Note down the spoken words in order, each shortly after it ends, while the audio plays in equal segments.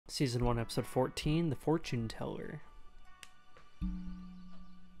Season 1, Episode 14, The Fortune Teller.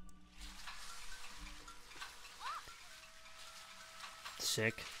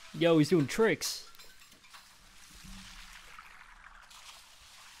 Sick. Yo, he's doing tricks.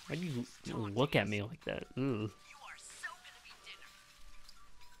 Why do you look at me like that? Ooh.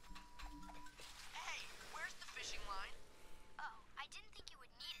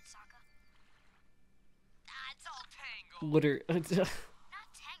 Literally. Not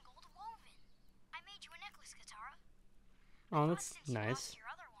tangled, woven. I made you a necklace, Katara. Oh, that's nice. Your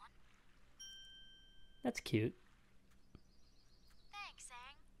other one. That's cute. Thanks,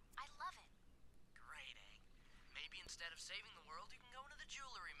 Aang. I love it. Great, Aang. Maybe instead of saving the world, you can go into the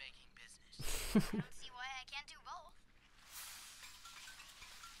jewelry making business. I don't see why I can't do both.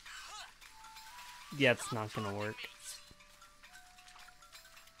 Yeah, it's not gonna work.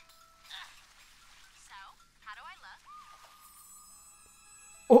 So, how do I look?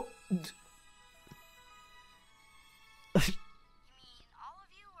 Oh! You mean all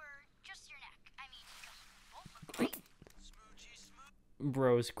of you, or just your neck? I mean, both look great. Smoochy smooch.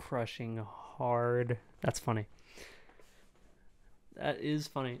 Bro's crushing hard. That's funny. That is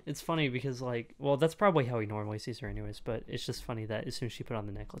funny. It's funny because, like, well, that's probably how he normally sees her anyways, but it's just funny that as soon as she put on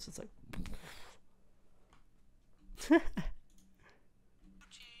the necklace, it's like...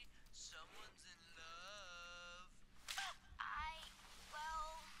 Someone's in love.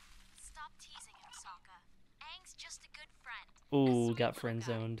 Well, stop teasing him, Sokka. Aang's just a good friend. Ooh, got friend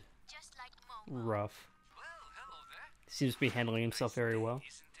zoned. Just like Momo. Rough. Well, hello there. Seems to be handling himself very well.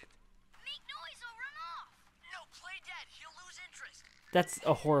 Isn't it? Make noise or run off. No, play dead. He'll lose interest. That's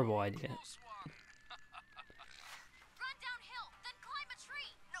a horrible idea. Close one. Run downhill, then climb a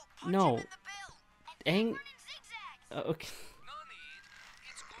tree. No, punch No. him in the bill. And then Aang... run in zigzags. Okay. No need.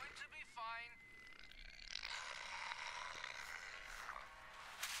 It's going to be fine.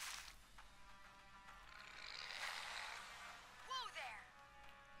 Whoa there.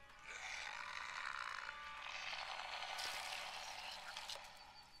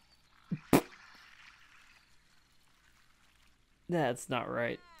 That's not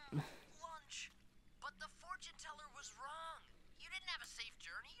right. Lunch. But the fortune teller was wrong. You didn't have a safe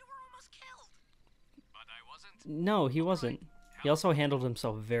journey. You were almost killed. But I wasn't. No, he wasn't. He also handled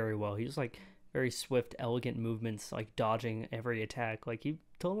himself very well. He was like very swift, elegant movements, like dodging every attack. Like he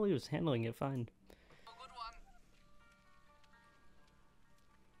totally was handling it fine. A good one.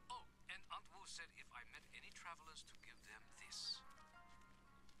 Oh, and Aunt Wu said if I met any travelers to give them this.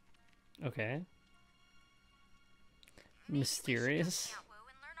 Okay. Maybe we should Mysterious. go to Mount Wu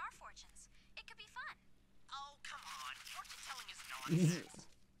and learn our fortunes. It could be fun. Oh, come on. Fortune telling is nonsense.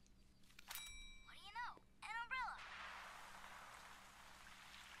 What do you know? An umbrella.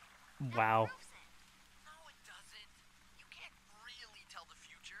 Wow. Proves it. No, it doesn't. You can't really tell the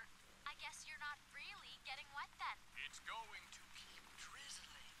future. I guess you're not really getting wet then. It's going to keep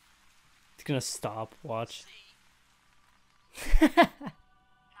drizzling. It's gonna stop. Watch. See?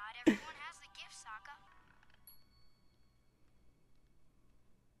 Not everyone has the gift, Sokka.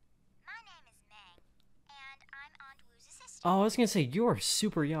 My name is Meng, and I'm Aunt Wu's assistant. Oh, I was gonna say you are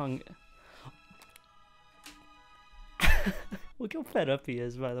super young. Look how fed up he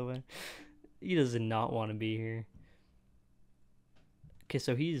is, by the way. He does not want to be here. Okay,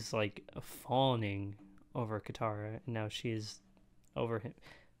 so he's like fawning over Katara, and now she's over him.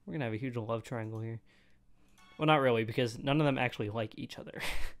 We're gonna have a huge love triangle here. Well, not really, because none of them actually like each other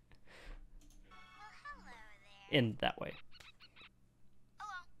Well, hello there. in that way.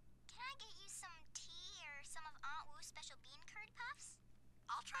 Hello. Can I get you some tea or some of Aunt Wu's special bean curd puffs?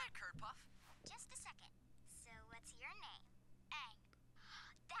 I'll try a curd puff. Just a second. So, what's your name? Aang.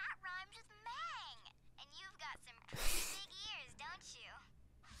 That rhymes with Mang. And you've got some pretty big ears, don't you?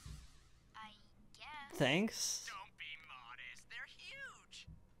 I guess. Thanks. Don't be modest. They're huge.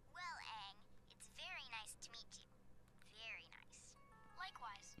 Well, Aang, it's very nice to meet you. Very nice.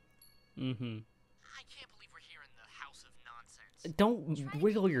 Likewise. Mm-hmm. I can't believe we're here in the house of nonsense. Don't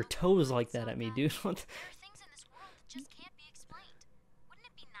wiggle your toes like that at me, dude. There are things in this world that just can't be explained. Wouldn't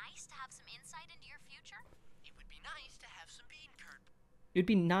it be nice to have some insight into your future? It would be nice to have some bean curd. It'd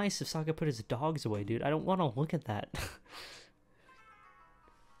be nice if Sokka put his dogs away, dude. I don't want to look at that.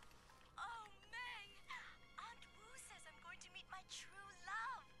 Oh, May! Aunt Wu says I'm going to meet my true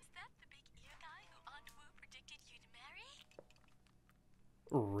love. Is that the big ear guy who Aunt Wu predicted you'd marry?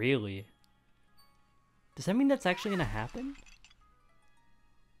 Really? Does that mean that's actually gonna happen?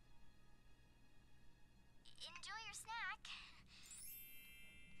 Enjoy your snack.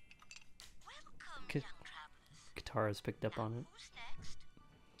 Welcome, K- young travelers. Katara's picked up on it. Who's next?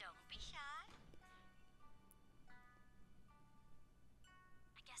 Don't be shy.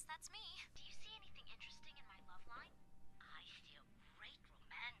 I guess That's me. Do you see anything interesting in my love line? I see a great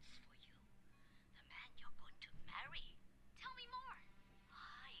romance for you. The man you're going to marry. Tell me more.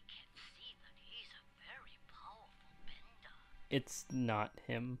 I can see that he's a very powerful bender. It's not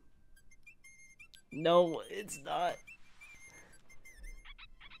him. No, it's not.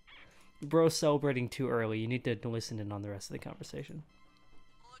 Bro's celebrating too early. You need to listen in on the rest of the conversation.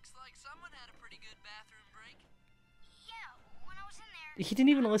 Looks like someone had a pretty good bathroom break. Yeah, when I was in there. He didn't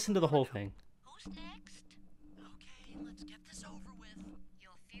even listen to the whole thing. Who's next? Okay, let's get this over with.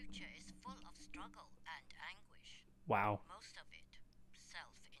 Your future is full of struggle and anguish. Wow, Most of it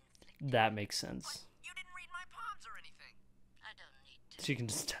self-inflicted. that makes sense. You didn't read my palms or anything. I don't need to. She can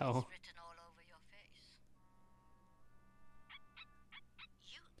just tell. It's written all over your face.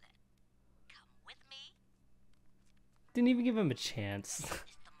 You then. Come with me. Didn't even give him a chance.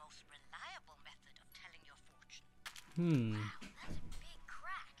 It's the most reliable method of telling your fortune. Hmm. That's a big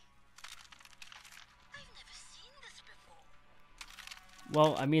crack. I've never seen this before.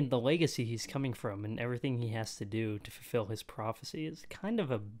 Well, I mean, the legacy he's coming from and everything he has to do to fulfill his prophecy is kind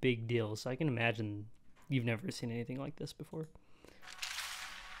of a big deal, so I can imagine you've never seen anything like this before.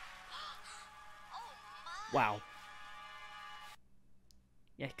 Oh my! Wow.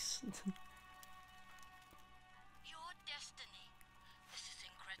 Yikes. Your destiny. This is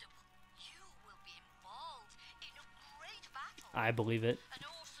incredible. You will be involved in a great battle. I believe it. An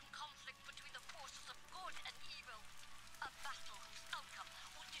awesome conflict between the forces of good and evil. A battle whose outcome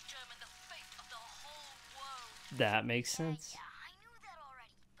will determine the fate of the whole world. That makes sense. Yeah, I knew that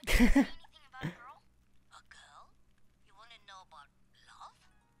already. But did you say anything about a girl? A girl? You want to know about love?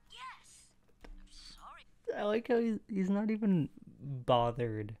 Yes. I'm sorry. I like how he's not even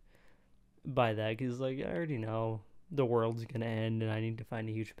bothered by that, because like, I already know the world's gonna end and I need to find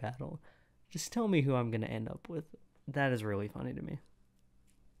a huge battle. Just tell me who I'm gonna end up with. That is really funny to me.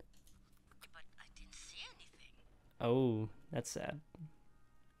 But I didn't see anything. Oh, that's sad.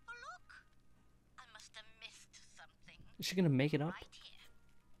 Oh, look. I must have missed something. Is she gonna make it up? Right here.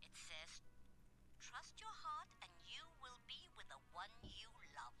 It says, trust your heart and you will be with the one you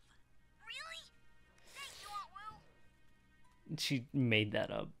love. Really? Thank you, Aunt Wu. She made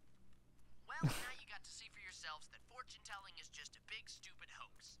that up. Well, now you got to see for yourselves that fortune telling is just a big stupid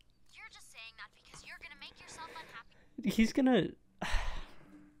hoax. You're just saying that because you're gonna make yourself unhappy. He's gonna...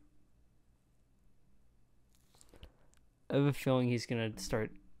 I have a feeling he's gonna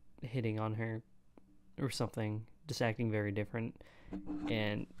start hitting on her or something, just acting very different,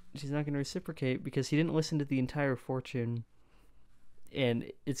 and she's not gonna reciprocate because he didn't listen to the entire fortune,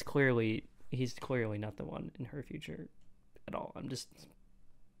 and he's clearly not the one in her future at all. I'm just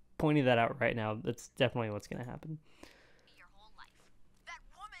pointing that out right now. That's definitely what's gonna happen. Your whole life. That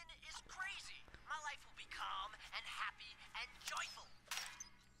woman is crazy. My life will be calm and happy and joyful.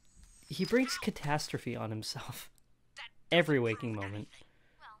 He brings catastrophe on himself That every doesn't waking prove moment. anything.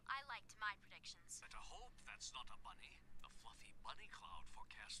 Well, I liked my predictions. Better hope that's not a bunny. The fluffy bunny cloud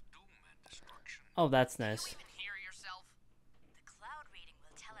forecasts doom and destruction. Oh, that's Do nice. you even hear yourself? The cloud reading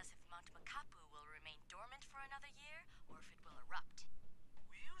will tell us if Mount Makapu will remain dormant for another year or if it will erupt.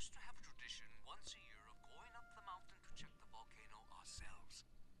 We used to have a tradition once a year of going up the mountain to check the volcano ourselves.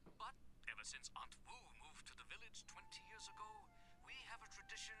 But ever since Aunt Wu moved to the village 20 years ago, we have a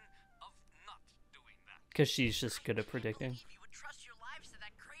tradition of not doing that. Because she's just good at predicting. Believe you would trust your lives to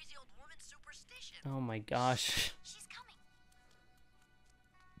that crazy old woman's superstition. Oh my gosh. She's coming.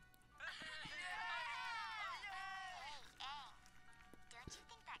 Hey, Aang. Don't you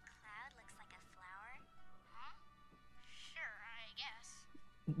think that cloud looks like a flower? Huh? Sure, I guess.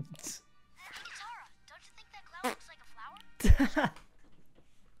 Hey, Katara, don't you think that cloud looks like a flower?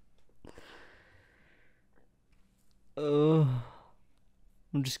 Ugh.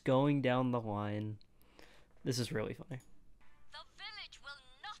 I'm just going down the line. This is really funny. The village will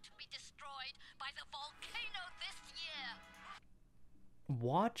not be destroyed by the volcano this year.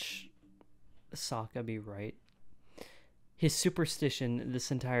 Watch Sokka be right. His superstition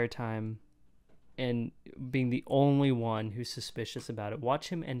this entire time and being the only one who's suspicious about it. Watch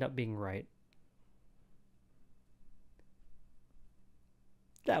him end up being right.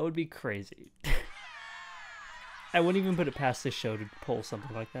 That would be crazy. I wouldn't even put it past this show to pull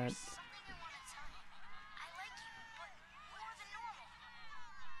something like that. Something I want to tell you. I like you, but more than normal.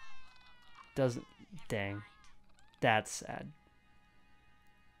 Doesn't... Dang. That's sad.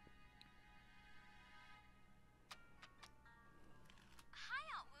 Hi,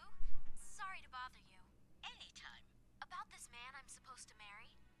 Aunt Wu. Sorry to bother you. Anytime. About this man I'm supposed to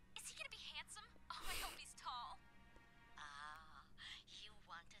marry. Is he gonna be handsome? Oh, I hope he's tall. Ah, you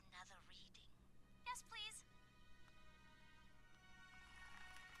want another reading? Yes, please.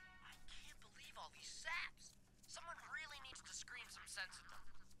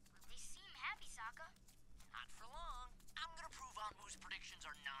 Wu's predictions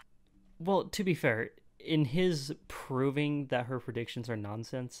are not. Well, to be fair, in his proving that her predictions are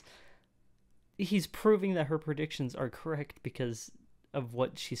nonsense, he's proving that her predictions are correct because of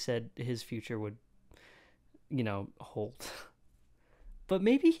what she said his future would, hold. But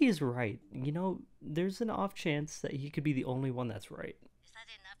maybe he's right. There's an off chance that he could be the only one that's right. Is that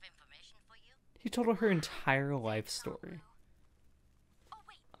enough information for you? He told her entire life story. Oh,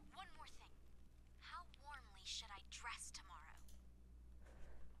 wait, one more thing. How warmly should I dress tomorrow?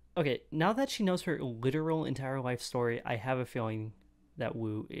 Okay, now that she knows her literal entire life story, I have a feeling that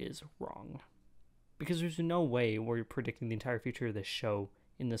Wu is wrong. Because there's no way we're predicting the entire future of this show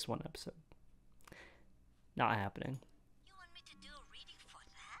in this one episode. Not happening. You want me to do a reading for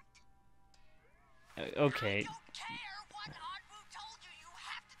that? Okay. I don't care what Aunt Wu told you. You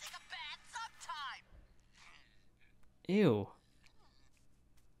have to take a bath sometime. Ew.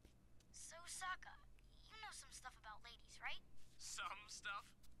 So, Sokka, you know some stuff about ladies, right? Some stuff.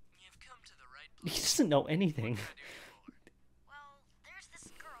 You've come to the right He place. doesn't know anything. What can I do you for? Well, there's this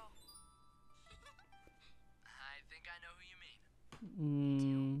girl. I think I know who you mean.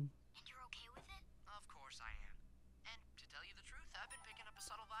 And you're okay with it? Of course I am. And to tell you the truth, I've been picking up a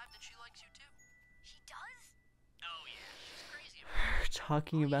subtle vibe that she likes you too. She does? Oh yeah, she's crazy about We're it.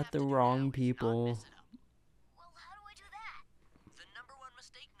 talking All you about have the to do wrong now is not people. mess it up. Well, how do I do that? The number one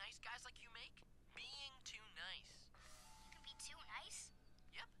mistake nice guys like you make? Being too nice. You can be too nice?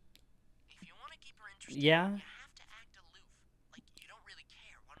 Yep. If you want to keep her interested, Yeah. you have to act aloof. Like you don't really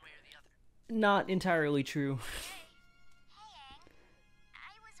care one way or the other. Not entirely true. Hey, Aang.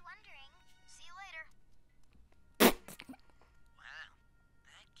 I was wondering. See you later. Wow,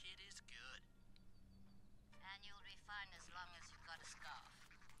 that kid is good. And you'll be fine as long as you've got a scarf.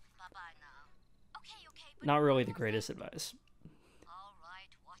 Bye-bye now. Okay, but Not really one the more greatest thing. advice. All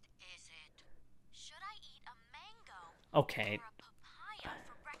right, what is it? Should I eat a mango Okay. or a papaya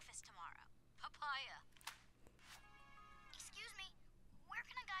for breakfast tomorrow? Papaya. Excuse me, where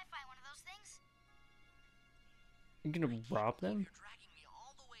can a guy find one of those things? You're gonna rob them? You're dragging me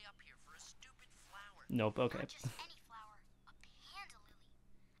all the way up here for a stupid flower. Nope, okay. Not just any flower, a panda lily.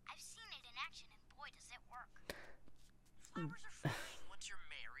 I've seen it in action, and boy, does it work. Flowers are fine once you're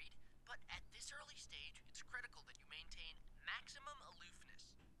married, but at this early stage, it's critical that you maintain maximum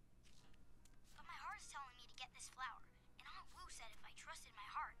aloofness. But my heart is telling me to get this flower, and Aunt Wu said if I trusted my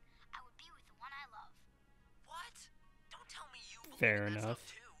heart, I would be with the one I love. What? Don't tell me you believe Fair in that enough.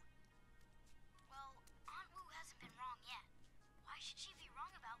 stuff too. Well, Aunt Wu hasn't been wrong yet. Why should she be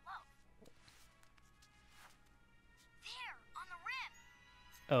wrong about love? There, on the rim.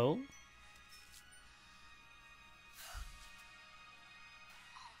 Oh?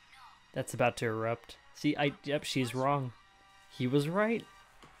 Oh no. That's about to erupt. See, yep, she's wrong. He was right.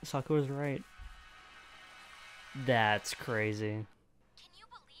 Sokka was right. That's crazy. Can you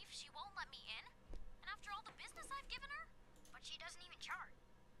believe she won't let me in? And after all the business I've given her? But she doesn't even chart.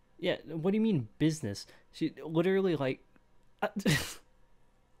 Yeah, what do you mean business? She literally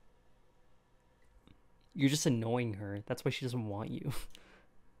you're just annoying her. That's why she doesn't want you.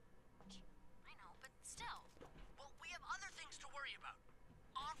 I know, but still. Well, we have other things to worry about.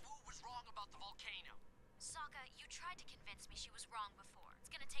 Aunt Wu was wrong about the volcano. Sokka, you tried to convince me she was wrong before.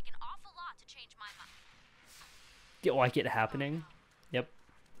 It's gonna take an awful lot to change my mind. You like it happening? Yep.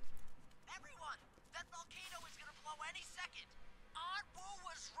 Everyone, that volcano is gonna blow any second. Aunt Wu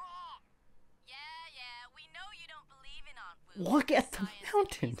was wrong. Yeah, we know you don't believe in Aunt Wu. Look at the Science and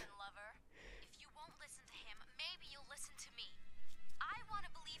mountain. reason lover. If you won't listen to him, maybe you'll listen to me. I want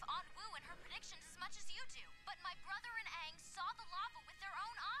to believe Aunt Wu and her predictions as much as you do. But my brother and Aang saw the lava with their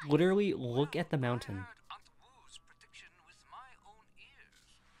own eyes. Literally, look at the mountain. I heard Aunt Wu's prediction with my own ears.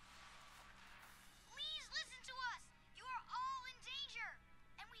 Please listen to us. You are all in danger.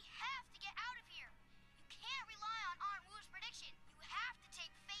 And we have to get out of here. You can't rely on Aunt Wu's prediction. You have to take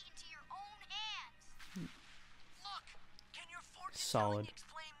fate into your own hands. Look, can your fortune Solid. telling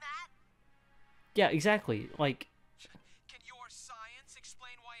explain that? Yeah, exactly. Like, Can your science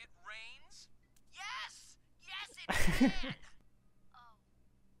explain why it rains? Yes, yes, it can. Oh,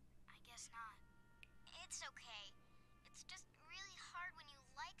 I guess not. It's okay. It's just really hard when you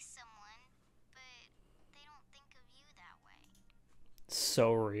like someone, but they don't think of you that way.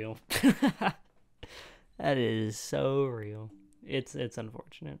 so real. That is so real. It's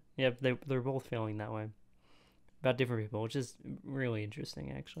unfortunate. Yep, they're both feeling that way about different people, which is really interesting,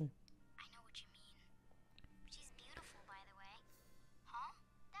 actually. I know what you mean. She's beautiful, by the way. Huh?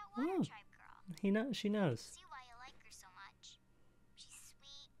 That water Oh. tribe girl. She knows. See why you like her so much. She's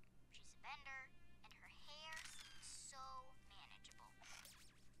sweet, she's a bender, and her hair seems so manageable.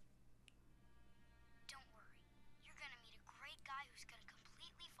 Don't worry. You're gonna meet a great guy who's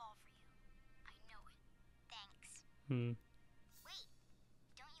Hmm. Wait,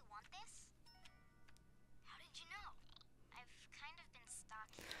 don't you want this? How did you know? I've kind of been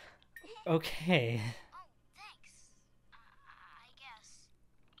stalking. Okay. Oh, thanks. I guess.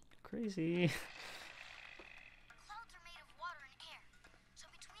 Crazy. Clouds are made of water and air,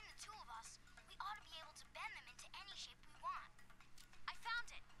 so between the two of us, we ought to be able to bend them into any shape we want. I found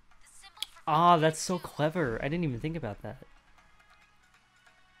it. The symbol for Ah, that's volcanic so tube. clever. I didn't even think about that.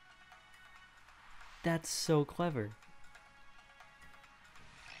 That's so clever.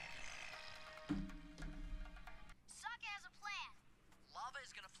 Sokka has a plan. Lava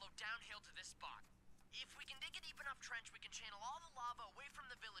is gonna flow downhill to this spot. If we can dig a deep enough trench, we can channel all the lava away from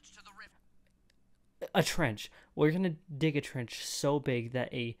the village to the river. A trench. We're gonna dig a trench so big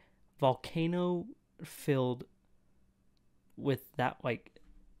that a volcano filled with that, like,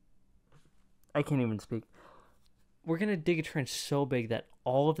 I can't even speak. We're gonna dig a trench so big that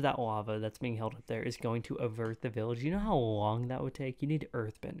all of that lava that's being held up there is going to avert the village. You know how long that would take? You need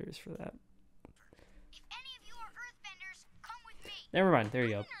earthbenders for that. If any of you are earthbenders, come with me. Never mind. There you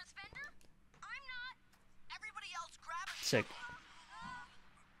go. I'm an earthbender. I'm not. Everybody else grab a Sick.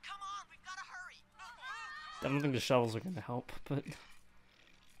 Come on, we've gotta hurry. I don't think the shovels are gonna help, but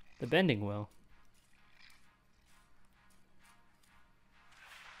the bending will.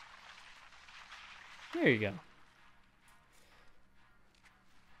 There you go.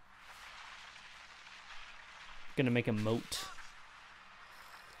 Gonna make a moat.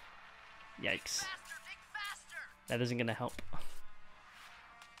 Yikes. Faster, dig faster. That isn't gonna help.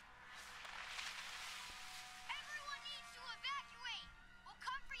 Everyone needs to evacuate. We'll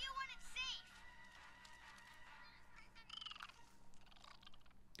come for you when it's safe.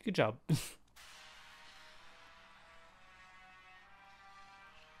 Good job.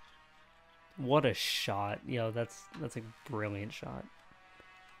 What a shot. Yo, that's a brilliant shot.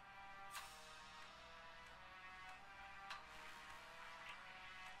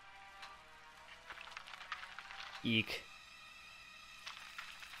 Eek.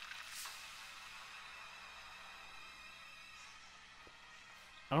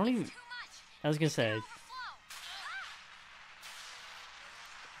 I don't even... Too much. I was gonna say... Overflow.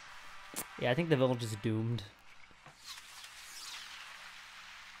 Yeah, I think the village is doomed.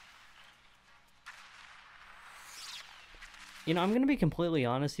 You know, I'm gonna be completely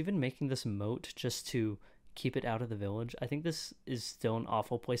honest, even making this moat just to keep it out of the village, I think this is still an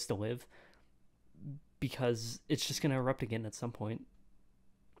awful place to live. Because it's just gonna erupt again at some point.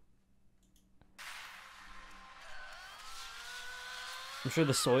 I'm sure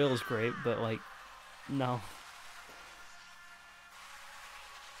the soil is great, but like, no.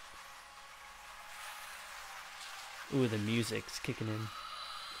 Ooh, the music's kicking in.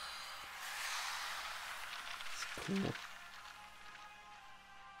 It's cool.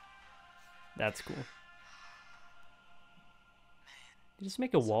 That's cool. You just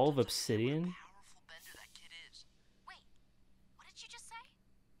make a wall of obsidian? Powerful bender that kid is. Wait, what did you just say?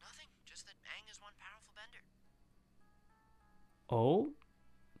 Nothing, just that Aang is one powerful bender. Oh?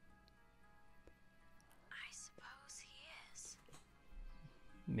 I suppose he is.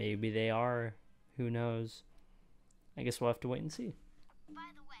 Maybe they are. Who knows? I guess we'll have to wait and see. By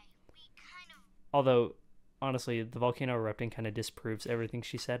the way, we kind of. Although, honestly, the volcano erupting kind of disproves everything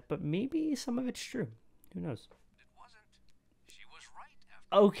she said, but maybe some of it's true. Who knows? It wasn't. She was right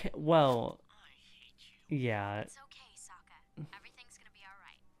after. Okay, well, I hate you. yeah. It's okay, Sokka. Everything's gonna be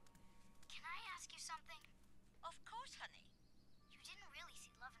alright. Can I ask you something? Of course, honey. You didn't really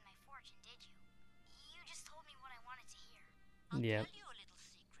see love in my fortune, did you? You just told me what I wanted to hear. I'll Yeah. tell you a little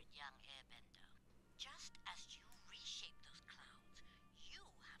secret, young Airbender. Just as you reshape those clouds, you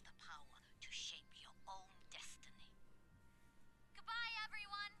have the power to shape your own destiny. Goodbye,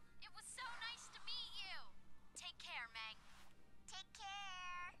 everyone. It was so nice to meet you. Take care, Meg. Take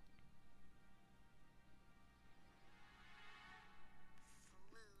care.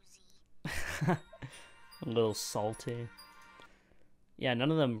 Floozy. A little salty. Yeah,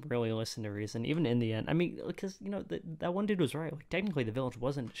 none of them really listened to reason, even in the end. I mean, because, you know, that one dude was right. Like, technically, the village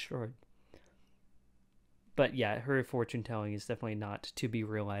wasn't destroyed. But yeah, her fortune telling is definitely not to be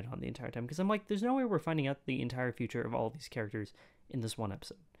relied on the entire time. Because I'm like, there's no way we're finding out the entire future of all these characters in this one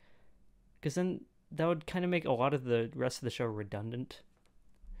episode. Because then that would kind of make a lot of the rest of the show redundant.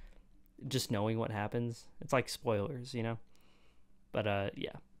 Just knowing what happens. It's like spoilers, you know? But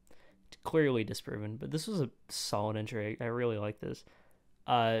yeah. Clearly disproven. But this was a solid entry. I really like this.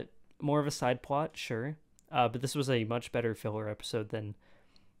 More of a side plot, sure. But this was a much better filler episode than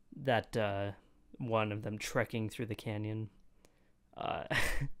that one of them trekking through the canyon.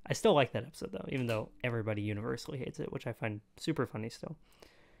 I still like that episode though, even though everybody universally hates it, which I find super funny still.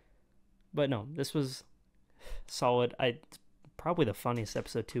 But no, this was solid. Probably the funniest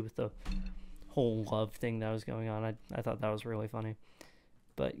episode too, with the whole love thing that was going on. I thought that was really funny.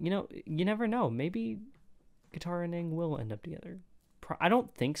 But you know, you never know. Maybe Katara and Aang will end up together. I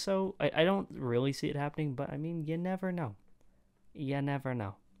don't think so. I don't really see it happening, but I mean, you never know. You never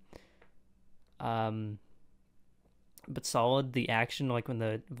know. But solid. The action, like when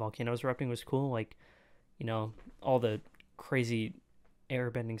the volcano was erupting, was cool. Like, you know, all the crazy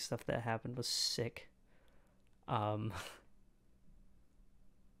airbending stuff that happened was sick. And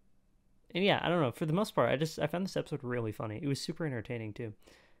yeah, I don't know. For the most part, I found this episode really funny. It was super entertaining too.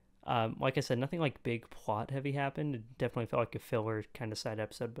 Like I said, nothing like big plot heavy happened. It definitely felt like a filler kind of side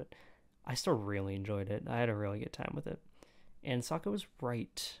episode, but I still really enjoyed it. I had a really good time with it. And Sokka was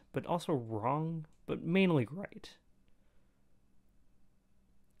right, but also wrong, but mainly right.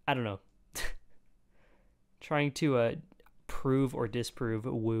 I don't know. Trying to prove or disprove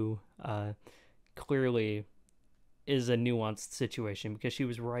Wu clearly is a nuanced situation, because she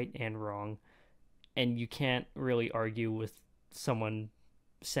was right and wrong, and you can't really argue with someone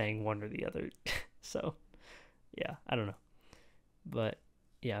saying one or the other. So yeah, I don't know, but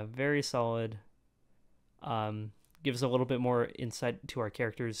yeah, very solid. Gives a little bit more insight to our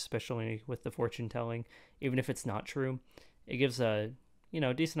characters, especially with the fortune telling, even if it's not true. It gives a, you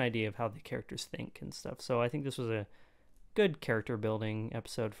know, decent idea of how the characters think and stuff. So I think this was a good character building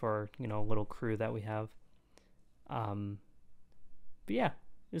episode for, you know, little crew that we have. But yeah,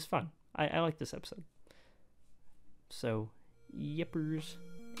 it was fun. I like this episode. So, yippers.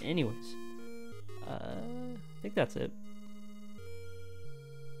 Anyways, I think that's it.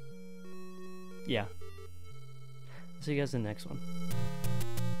 Yeah. See you guys in the next one.